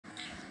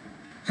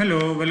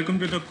Hello, welcome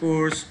to the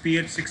course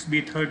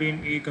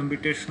PH6B13A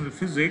Computational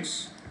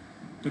Physics.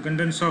 The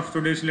contents of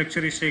today's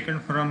lecture is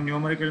taken from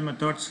Numerical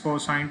Methods for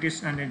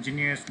Scientists and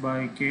Engineers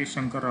by K.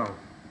 Shankar Rao.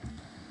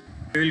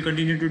 We will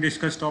continue to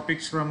discuss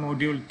topics from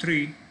Module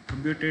 3,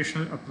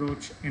 Computational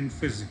Approach in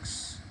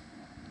Physics.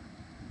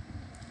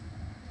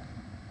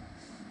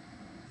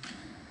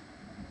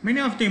 Many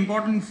of the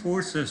important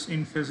forces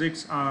in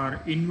physics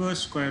are inverse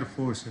square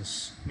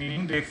forces,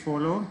 meaning they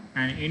follow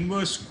an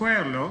inverse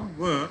square law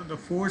where the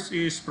force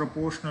is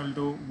proportional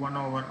to 1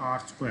 over r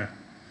square.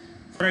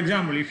 For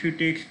example, if you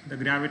take the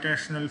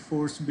gravitational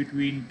force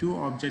between two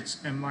objects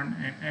m1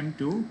 and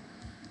m2,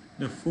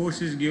 the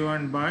force is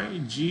given by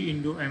g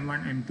into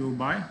m1 m2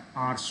 by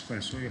r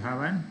square. So you have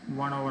an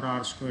 1 over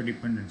r square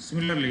dependence.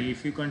 Similarly,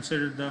 if you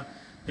consider the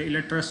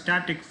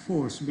electrostatic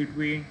force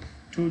between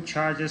two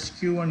charges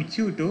q1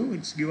 q2,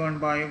 it's given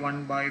by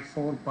 1 by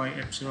 4 pi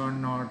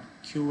epsilon naught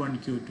q1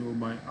 q2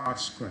 by r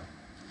square.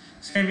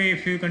 Same way,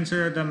 if you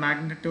consider the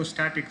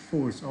magnetostatic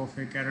force of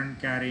a current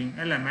carrying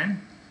element,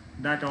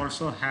 that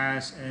also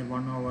has a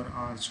 1 over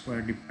r square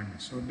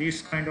dependence. So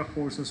these kind of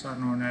forces are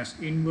known as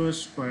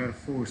inverse square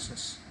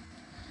forces.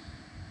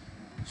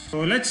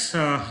 So let's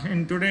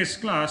in today's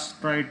class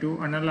try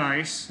to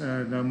analyze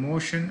the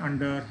motion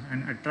under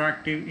an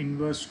attractive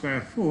inverse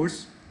square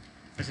force.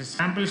 As a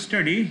sample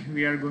study,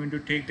 we are going to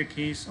take the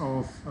case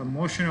of a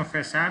motion of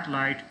a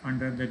satellite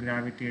under the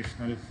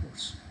gravitational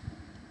force.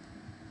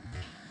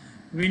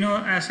 We know,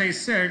 as I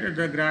said,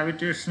 the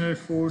gravitational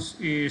force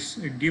is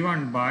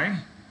given by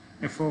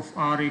f of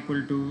r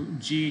equal to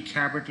g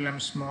capital M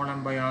small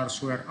m by r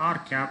square r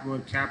cap, where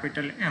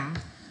capital M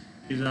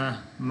is the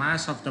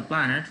mass of the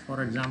planet.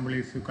 For example,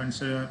 if you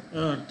consider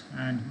Earth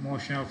and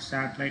motion of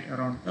satellite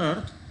around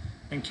Earth,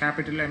 and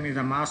capital M is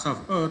the mass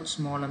of Earth,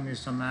 small m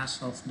is the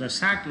mass of the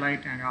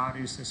satellite, and r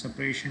is the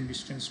separation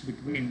distance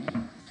between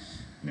them.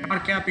 R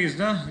cap is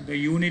the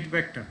unit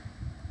vector.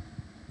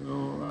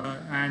 So,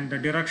 and the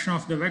direction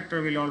of the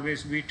vector will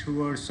always be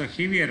towards the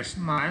heavier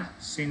mass.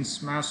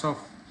 Since mass of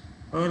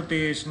Earth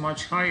is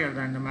much higher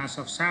than the mass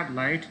of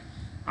satellite,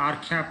 r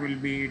cap will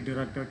be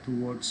directed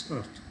towards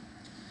Earth.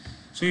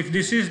 So if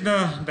this is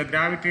the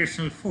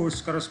gravitational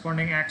force,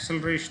 corresponding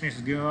acceleration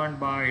is given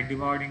by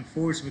dividing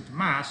force with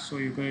mass. So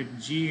you get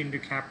g into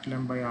capital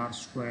M by r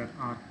square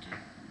r cap.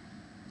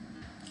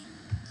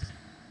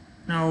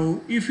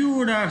 Now, if you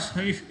would ask,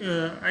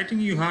 I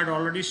think you had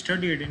already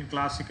studied in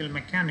classical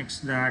mechanics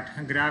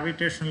that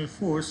gravitational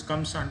force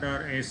comes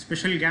under a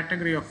special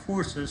category of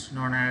forces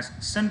known as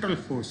central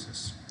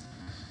forces.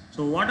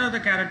 So what are the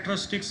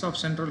characteristics of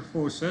central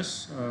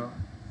forces?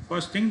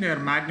 First thing, their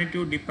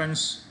magnitude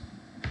depends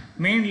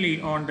mainly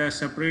on the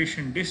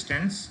separation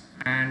distance,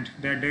 and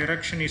their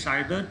direction is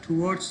either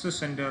towards the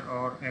center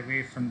or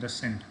away from the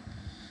center.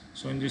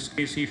 So in this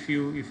case, if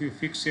you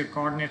fix your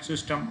coordinate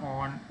system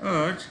on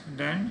Earth,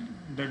 then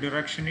the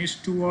direction is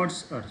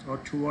towards Earth or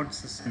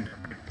towards the center.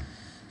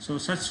 So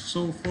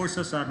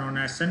forces are known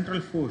as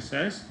central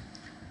forces,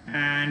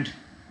 and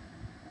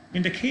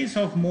in the case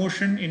of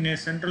motion in a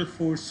central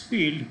force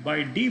field,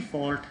 by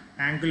default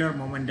angular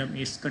momentum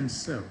is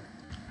conserved.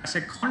 As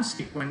a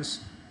consequence,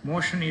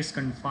 motion is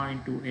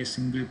confined to a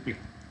single plane.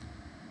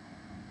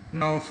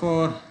 Now,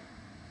 for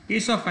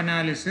ease of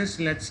analysis,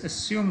 let's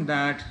assume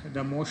that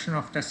the motion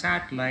of the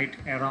satellite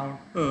around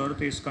Earth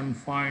is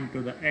confined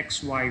to the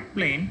xy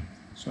plane.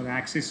 So the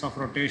axis of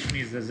rotation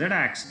is the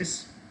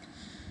z-axis.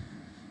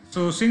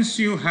 So since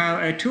you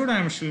have a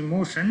two-dimensional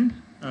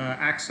motion,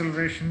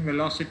 acceleration,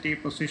 velocity,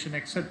 position,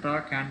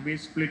 etc. can be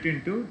split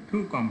into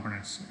two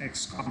components,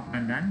 x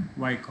component and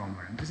y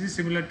component. This is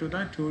similar to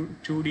the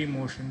 2D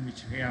motion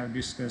which we have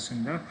discussed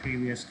in the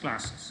previous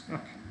classes.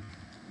 Okay.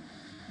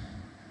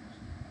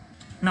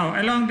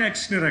 Now, along the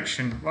x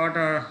direction, what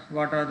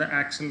are the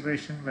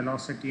acceleration,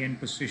 velocity, and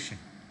position?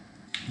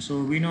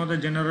 So we know the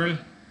general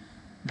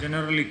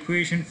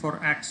equation for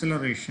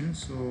acceleration.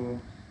 So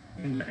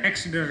in the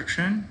x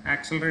direction,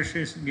 acceleration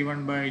is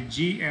given by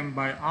gm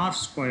by r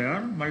square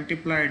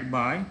multiplied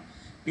by,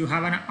 you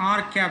have an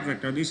r cap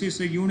vector. This is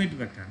a unit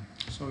vector.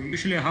 So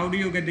usually, how do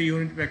you get the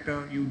unit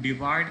vector? You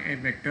divide a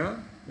vector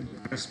with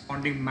the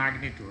corresponding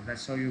magnitude.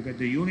 That's how you get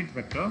the unit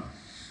vector.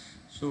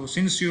 So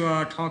since you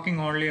are talking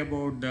only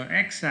about the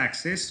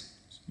x-axis,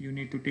 you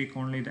need to take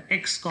only the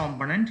x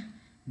component,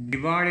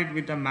 divide it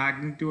with the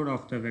magnitude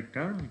of the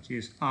vector, which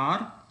is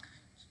r.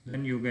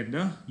 Then you get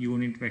the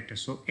unit vector.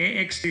 So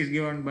ax is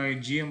given by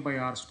gm by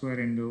r square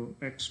into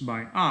x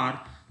by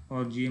r,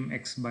 or gm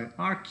x by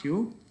r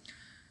cube.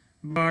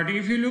 But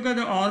if you look at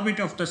the orbit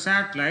of the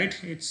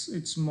satellite,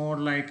 it's more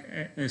like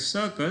a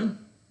circle,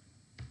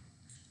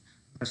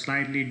 a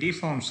slightly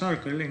deformed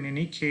circle. In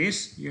any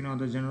case, you know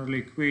the general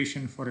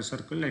equation for a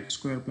circle, x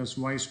square plus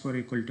y square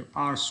equal to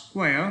r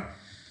square.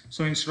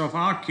 So instead of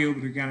r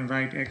cube, you can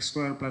write x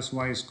square plus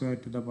y square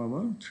to the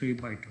power 3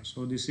 by 2.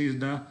 So this is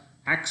the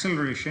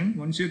acceleration.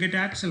 Once you get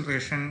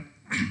acceleration,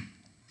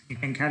 you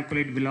can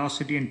calculate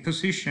velocity and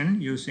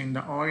position using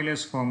the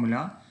Euler's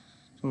formula.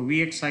 So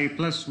Vxi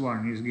plus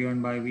 1 is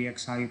given by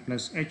Vxi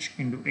plus h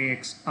into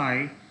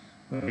Axi,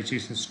 which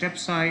is the step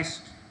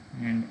size,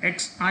 and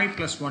xi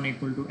plus 1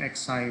 equal to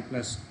xi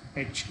plus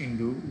h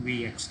into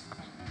vx.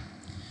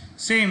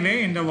 Same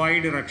way in the y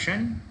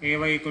direction,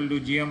 ay equal to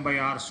gm by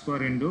r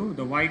square into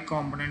the y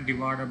component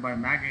divided by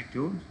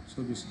magnitude.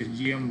 So this is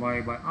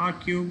gmy by r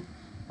cube,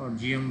 or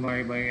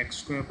gmy by x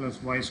square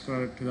plus y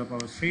square to the power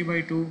 3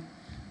 by 2,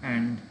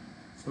 and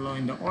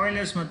following the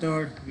Euler's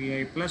method,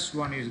 vi plus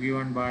 1 is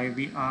given by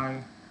vi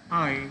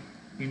I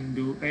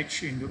into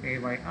h into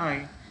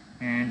ayi,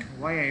 and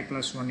yi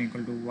plus 1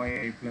 equal to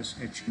yi plus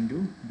h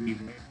into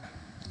vy.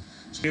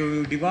 So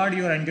you divide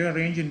your entire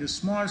range into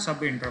small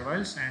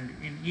subintervals, and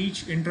in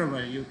each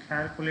interval you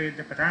calculate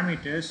the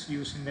parameters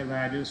using the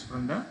values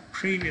from the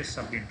previous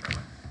subinterval.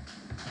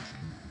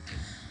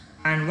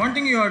 And one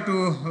thing you have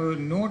to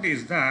note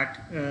is that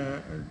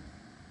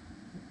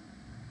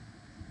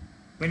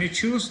when you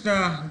choose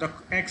the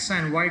x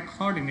and y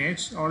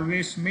coordinates,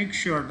 always make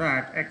sure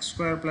that x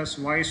square plus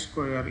y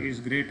square is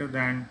greater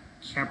than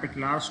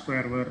capital R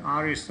square, where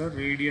R is the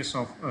radius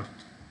of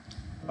Earth.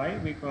 Why?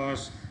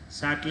 Because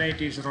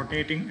satellite is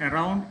rotating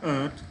around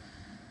Earth,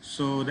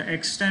 so the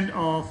extent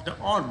of the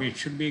orbit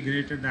should be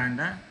greater than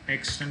the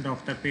extent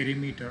of the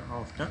perimeter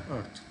of the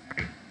Earth.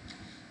 Right?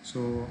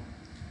 So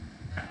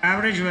the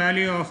average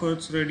value of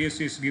Earth's radius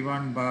is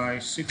given by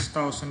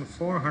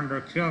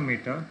 6,400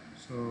 kilometer.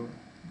 So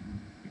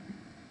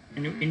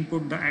when you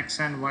input the x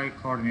and y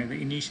coordinate, the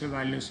initial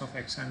values of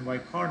x and y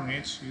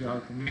coordinates, you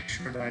have to make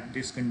sure that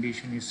this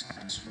condition is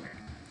satisfied.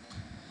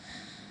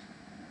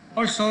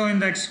 Also, in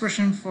the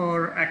expression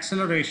for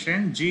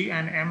acceleration, g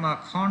and m are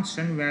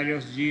constant. Value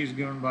of g is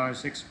given by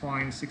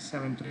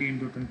 6.673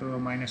 into 10 to the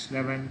minus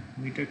 11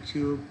 meter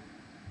cube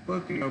per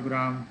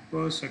kilogram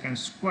per second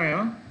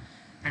square,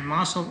 and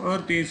mass of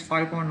Earth is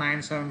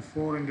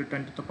 5.974 into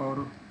 10 to the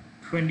power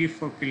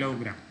 24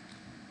 kilogram.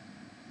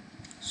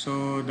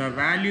 So the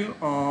value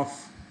of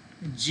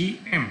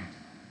gm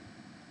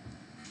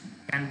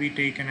can be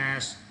taken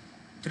as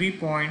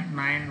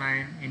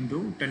 3.99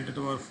 into 10 to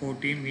the power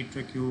 14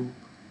 meter cube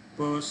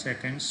per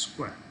second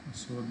square.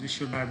 So this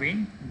should have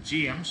been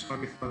gm.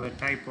 Sorry for the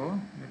typo,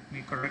 let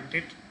me correct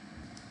it.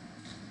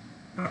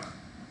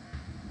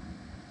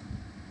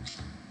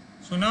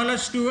 So now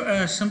let's do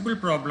a simple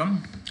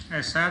problem.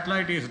 A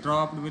satellite is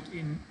dropped with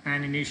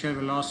an initial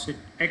velocity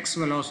x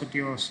velocity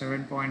of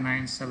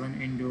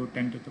 7.97 into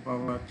 10 to the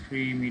power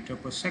 3 meter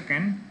per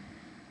second,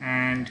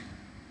 and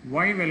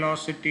y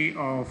velocity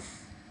of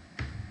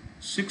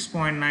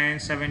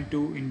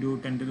 6.972 into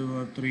 10 to the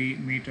power 3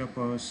 meter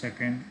per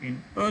second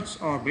in Earth's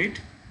orbit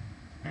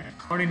at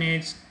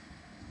coordinates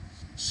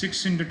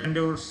 6 into 10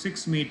 to the power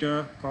 6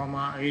 meter,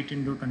 8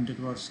 into 10 to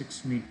the power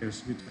 6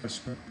 meters with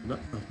respect to the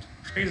Earth.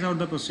 Trace out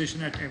the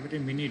position at every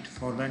minute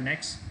for the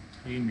next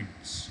 3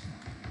 minutes.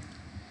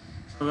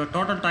 So the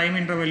total time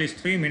interval is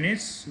 3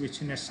 minutes,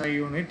 which in SI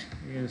unit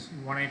is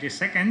 180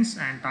 seconds,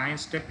 and time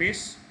step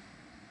is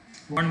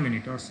 1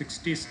 minute or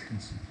 60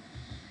 seconds.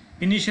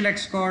 Initial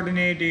x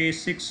coordinate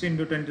is 6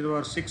 into 10 to the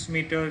power 6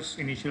 meters.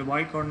 Initial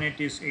y coordinate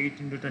is 8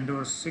 into 10 to the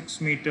power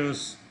 6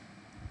 meters.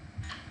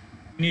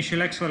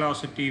 Initial x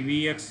velocity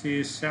Vx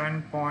is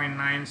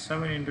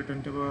 7.97 into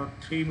 10 to the power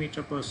 3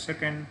 meter per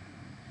second.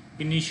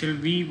 Initial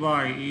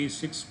Vy is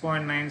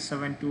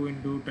 6.972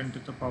 into 10 to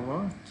the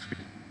power 3.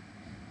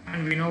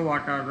 And we know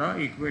what are the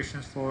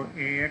equations for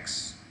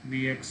Ax,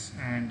 Vx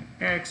and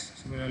x.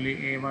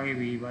 Similarly, Ay,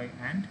 Vy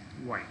and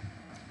y.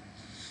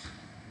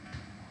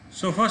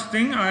 So first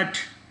thing,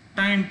 at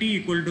time t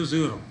equal to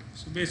 0.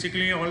 So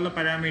basically all the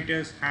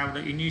parameters have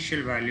the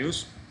initial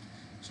values.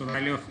 So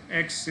value of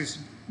x is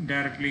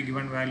directly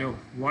given, value of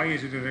y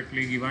is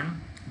directly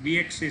given,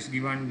 Vx is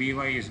given,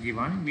 Vy is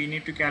given. We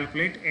need to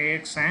calculate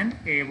Ax and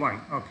Ay.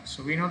 Okay,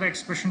 so we know the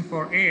expression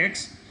for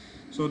Ax.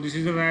 So this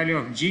is the value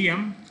of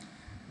gm,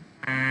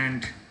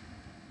 and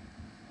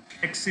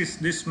x is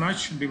this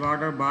much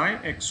divided by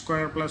x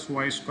square plus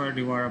y square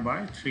divided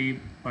by 3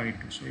 by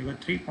 2. So you get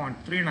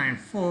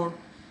 3.394.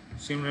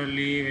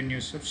 Similarly, when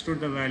you substitute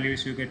the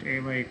values, you get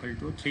Ay equal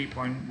to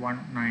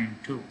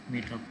 3.192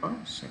 meter per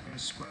second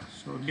square.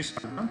 So these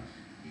are the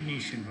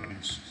initial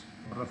values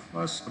for the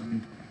first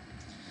subinterval.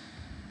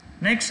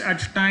 Next, at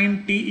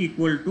time t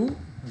equal to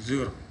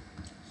 0.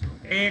 So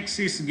Ax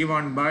is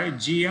given by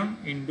gm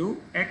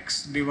into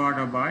x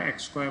divided by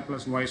x square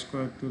plus y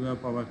square to the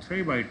power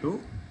 3 by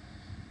 2.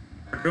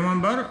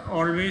 Remember,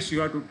 always you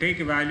have to take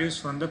values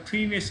from the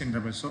previous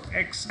interval. So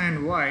x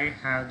and y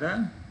have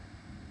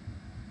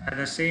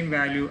the same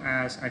value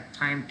as at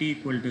time t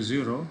equal to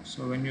 0.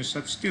 So when you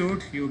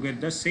substitute, you get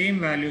the same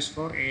values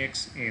for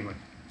Ax, Ay.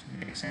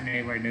 So x and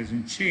Ay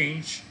doesn't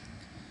change.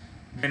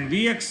 Then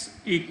Vx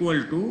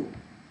equal to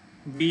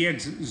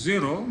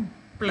Vx0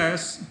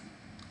 plus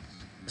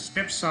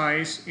step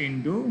size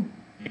into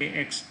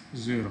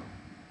Ax0.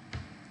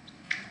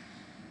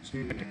 So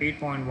you get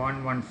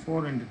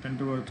 8.114 into 10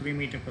 to the power 3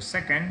 meter per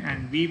second,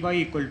 and Vy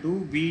equal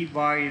to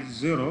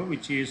Vy0,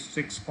 which is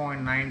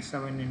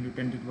 6.97 into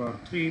 10 to the power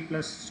 3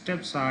 plus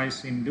step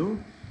size into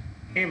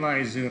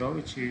Ay0,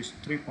 which is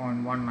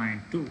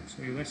 3.192.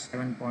 So you get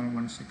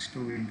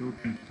 7.162 into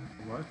 10 to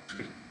the power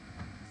 3.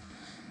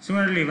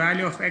 Similarly,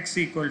 value of x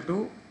equal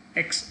to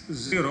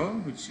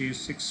x0, which is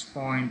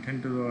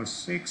 6.10 to the power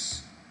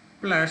 6,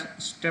 plus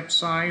step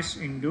size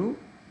into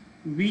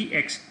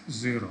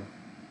vx0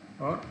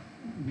 or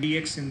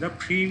vx in the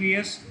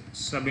previous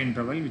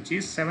subinterval, which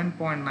is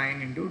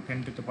 7.9 into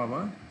 10 to the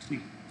power 3.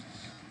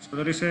 So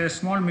there is a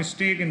small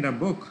mistake in the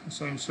book.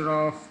 So instead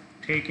of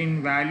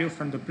taking value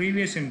from the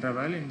previous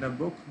interval, in the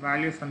book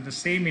value from the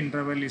same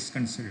interval is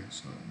considered.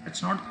 So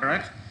that's not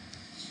correct.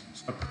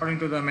 So according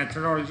to the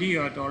methodology, you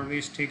have to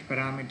always take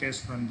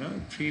parameters from the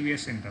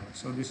previous interval.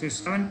 So this is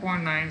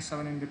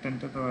 7.97 into 10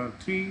 to the power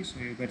 3. So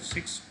you get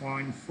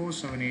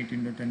 6.478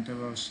 into 10 to the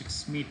power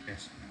 6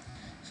 meters.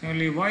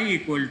 Similarly, y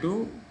equal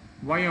to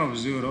y of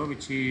 0,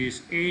 which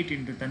is 8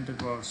 into 10 to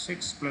the power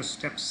 6 plus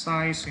step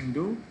size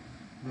into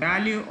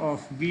value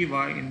of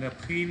Vy in the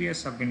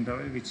previous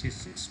subinterval, which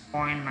is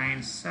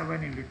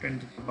 6.97 into 10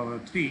 to the power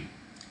 3.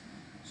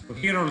 So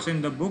here also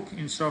in the book,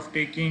 instead of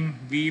taking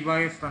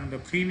Vy from the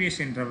previous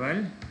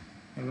interval,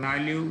 the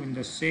value in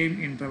the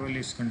same interval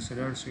is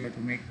considered. So you have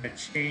to make that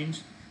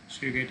change.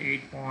 So you get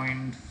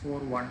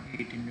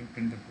 8.418 into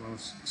 10 to the power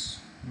 6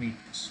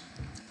 meters.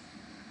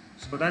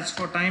 So that's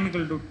for time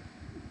equal to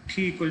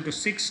t equal to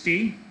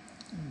 60.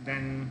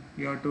 Then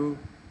you have to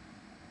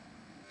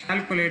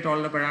calculate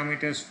all the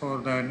parameters for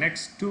the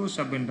next two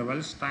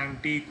subintervals, time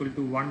t equal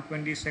to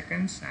 120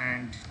 seconds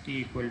and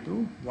t equal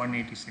to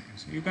 180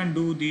 seconds. You can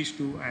do these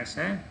two as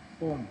a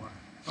homework.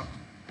 Okay.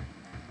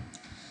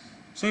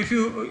 So if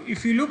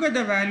you look at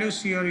the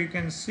values here, you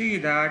can see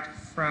that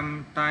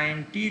from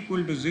time t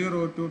equal to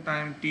 0 to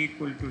time t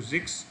equal to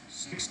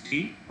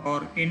 60,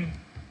 or in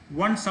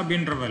one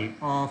subinterval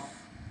of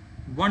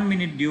 1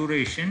 minute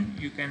duration,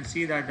 you can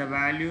see that the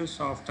values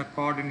of the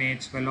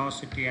coordinates,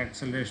 velocity,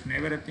 acceleration,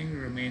 everything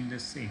remain the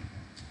same.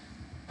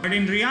 But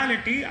in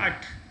reality,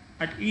 at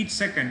each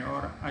second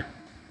or at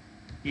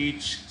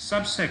each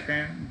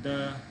subsecond,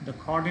 the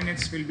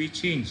coordinates will be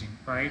changing,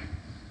 right?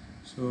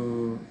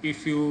 So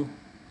if you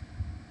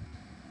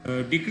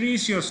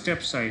decrease your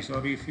step size,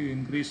 or if you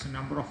increase the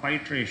number of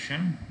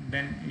iteration,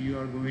 then you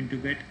are going to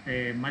get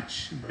a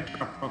much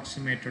better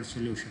approximated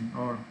solution,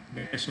 or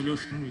a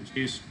solution which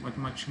is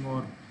much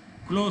more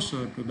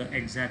closer to the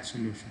exact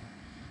solution.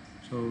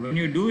 So when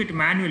you do it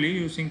manually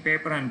using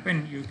paper and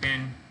pen, you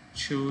can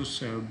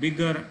choose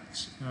bigger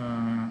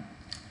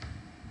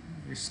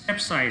step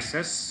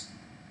sizes,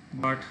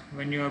 but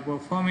when you are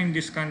performing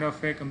this kind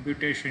of a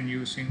computation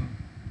using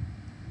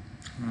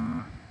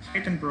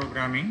Python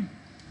programming,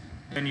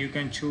 then you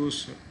can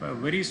choose a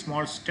very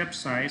small step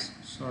size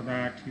so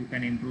that you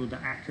can improve the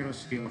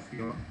accuracy of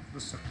your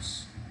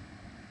results.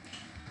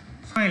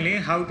 Finally,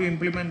 how to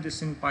implement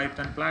this in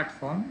Python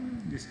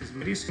platform. This is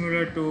very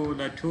similar to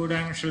the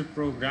two-dimensional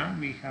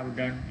program we have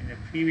done in the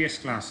previous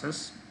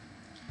classes.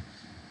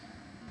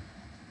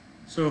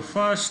 So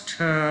first,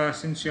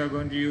 since you are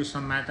going to use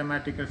some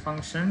mathematical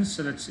functions,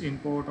 so let's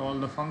import all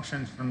the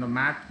functions from the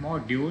math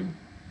module.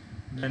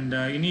 Then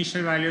the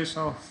initial values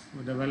of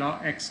the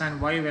x and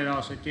y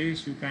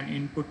velocities you can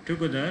input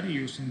together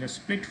using the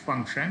split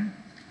function.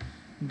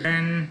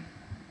 Then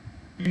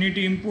you need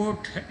to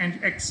import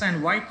x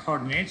and y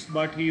coordinates,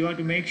 but you have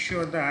to make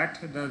sure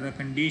that the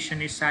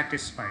condition is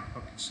satisfied.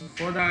 Okay, so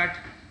for that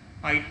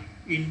I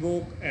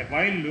invoke a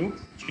while loop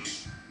which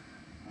is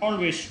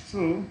always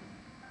true.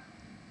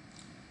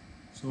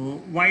 So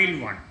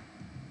while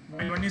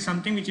 1 is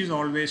something which is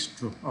always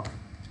true. Okay.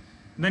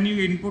 Then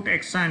you input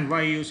x and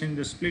y using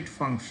the split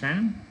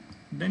function.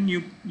 Then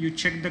you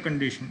check the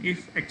condition.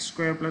 If x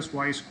square plus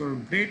y square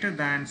greater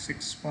than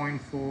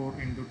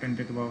 6.4 into 10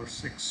 to the power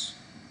 6.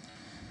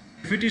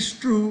 If it is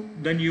true,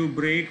 then you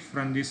break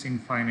from this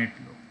infinite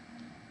loop.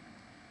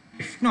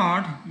 If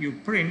not, you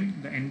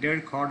print the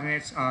entered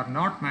coordinates are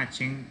not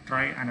matching,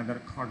 try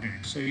another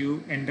coordinate. So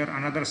you enter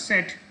another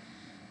set,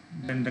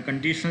 then the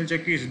conditional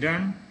check is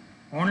done.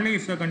 Only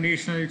if the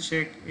conditional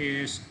check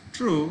is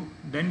true,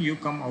 then you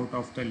come out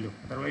of the loop.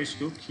 Otherwise,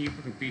 you keep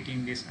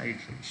repeating this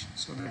iteration.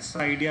 So that's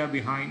the idea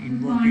behind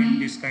invoking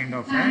this kind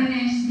of an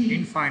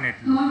infinite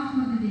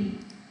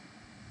loop.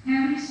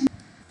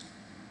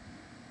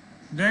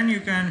 Then you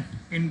can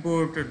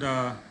import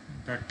the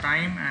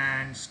time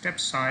and step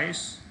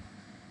size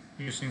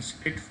using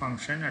split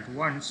function at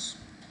once.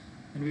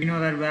 And we know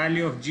that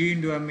value of g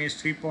into m is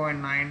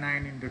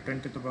 3.99 into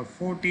 10 to the power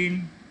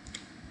 14.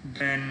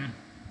 Then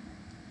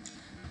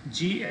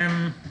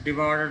gm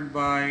divided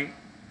by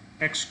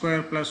x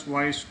square plus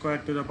y square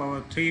to the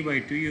power 3 by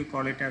 2, you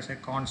call it as a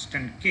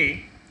constant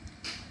k.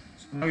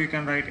 So now you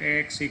can write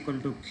ax equal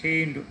to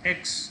k into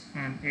x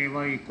and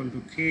ay equal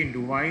to k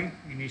into y.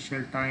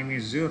 Initial time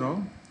is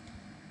 0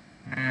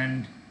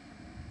 and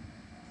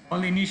all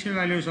the initial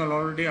values are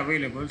already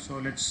available, so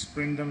let's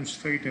print them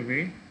straight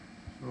away.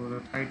 So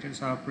the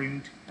titles are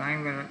print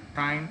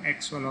time,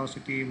 x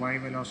velocity, y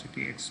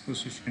velocity, x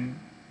position,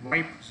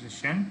 y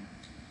position.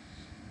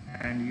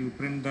 And you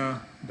print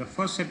the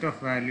first set of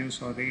values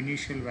or the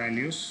initial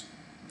values.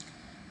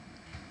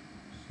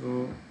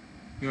 So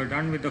you are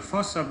done with the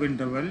first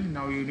subinterval.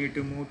 Now you need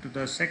to move to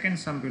the second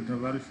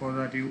subinterval. For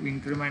that you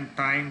increment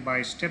time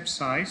by step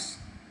size.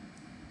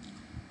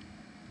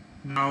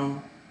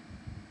 Now,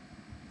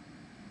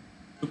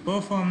 to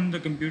perform the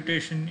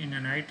computation in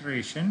an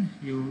iteration,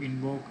 you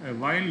invoke a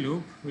while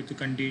loop with the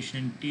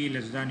condition t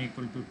less than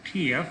equal to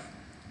tf.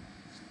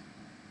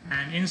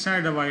 And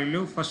inside the while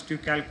loop, first you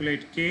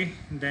calculate k,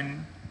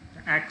 then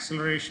the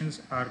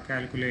accelerations are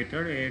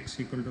calculated, ax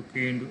equal to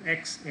k into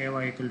x,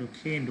 ay equal to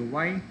k into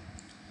y.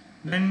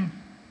 Then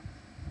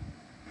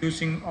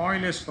using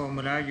Euler's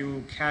formula,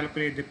 you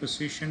calculate the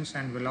positions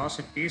and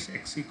velocities,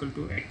 x equal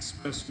to x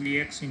plus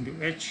vx into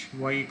h,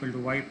 y equal to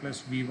y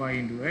plus vy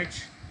into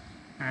h,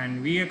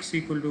 and vx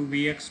equal to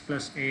vx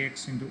plus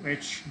ax into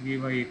h,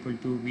 vy equal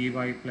to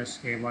vy plus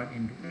ay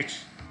into h.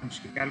 Once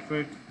you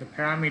calculate the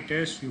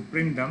parameters, you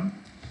print them.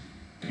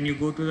 Then you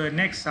go to the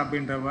next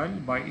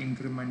subinterval by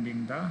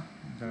incrementing the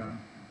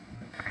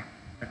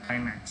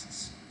time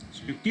axis.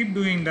 So you keep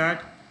doing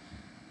that.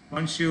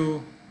 Once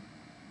you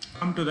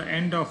come to the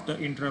end of the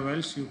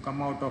intervals, you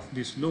come out of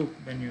this loop,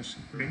 then you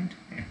print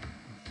end.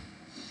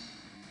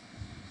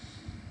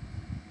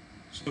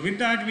 So with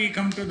that, we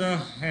come to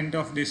the end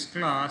of this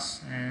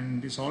class,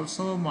 and this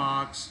also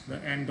marks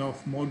the end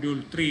of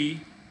module 3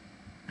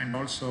 and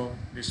also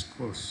this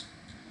course.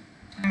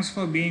 Thanks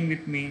for being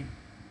with me.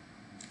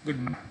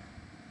 Goodbye.